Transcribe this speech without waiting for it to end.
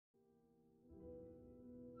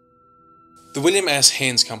The Wm S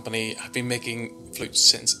Haynes Company have been making flutes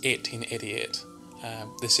since 1888.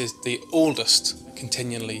 This is the oldest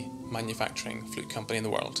continually manufacturing flute company in the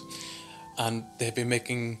world, and they've been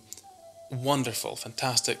making wonderful,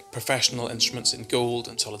 fantastic professional instruments in gold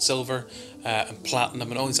and solid silver and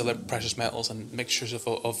platinum and all these other precious metals and mixtures of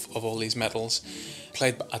all these metals,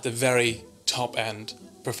 played at the very top end.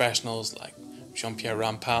 Professionals like Jean-Pierre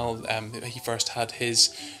Rampal, he first had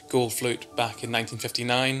his gold flute back in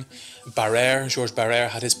 1959. Georges Barrère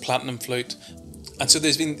had his platinum flute. And so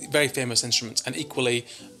there's been very famous instruments, and equally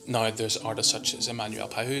now there's artists such as Emmanuel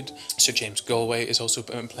Pahud, Sir James Galway is also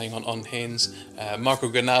playing on Haynes, Marco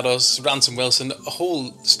Granados, Ransom Wilson, a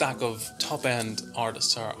whole stack of top-end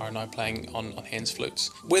artists are now playing on Haynes flutes.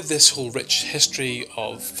 With this whole rich history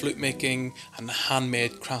of flute making and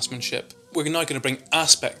handmade craftsmanship, we're now going to bring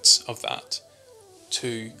aspects of that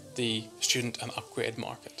to the student and upgrade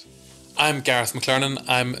market. I'm Gareth McLearnon.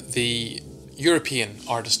 I'm the European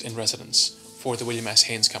Artist in Residence for the Wm S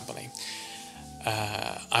Haynes Company.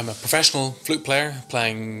 I'm a professional flute player,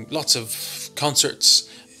 playing lots of concerts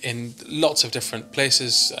in lots of different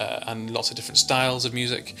places and lots of different styles of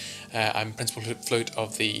music. I'm principal flute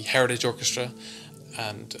of the Heritage Orchestra,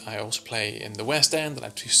 and I also play in the West End, and I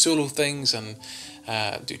do solo things and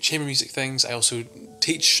do chamber music things. I also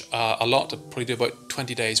teach a lot. I probably do about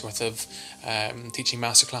 20 days worth of teaching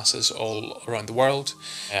masterclasses all around the world.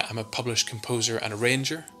 I'm a published composer and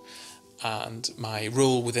arranger, and my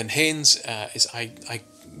role within Haynes is I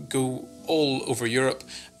go all over Europe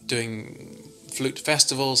doing flute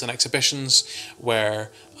festivals and exhibitions where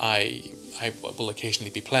I will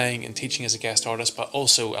occasionally be playing and teaching as a guest artist, but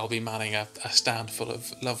also I'll be manning a stand full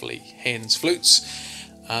of lovely Haynes flutes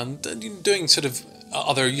and doing sort of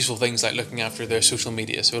other useful things like looking after their social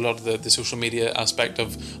media. So a lot of the social media aspect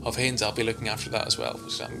of Haynes, I'll be looking after that as well,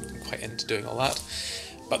 because I'm quite into doing all that.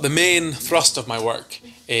 But the main thrust of my work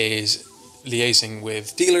is liaising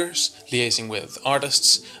with dealers, liaising with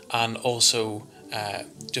artists, and also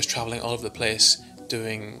just travelling all over the place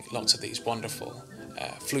doing lots of these wonderful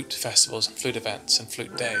flute festivals and flute events and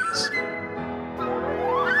flute days.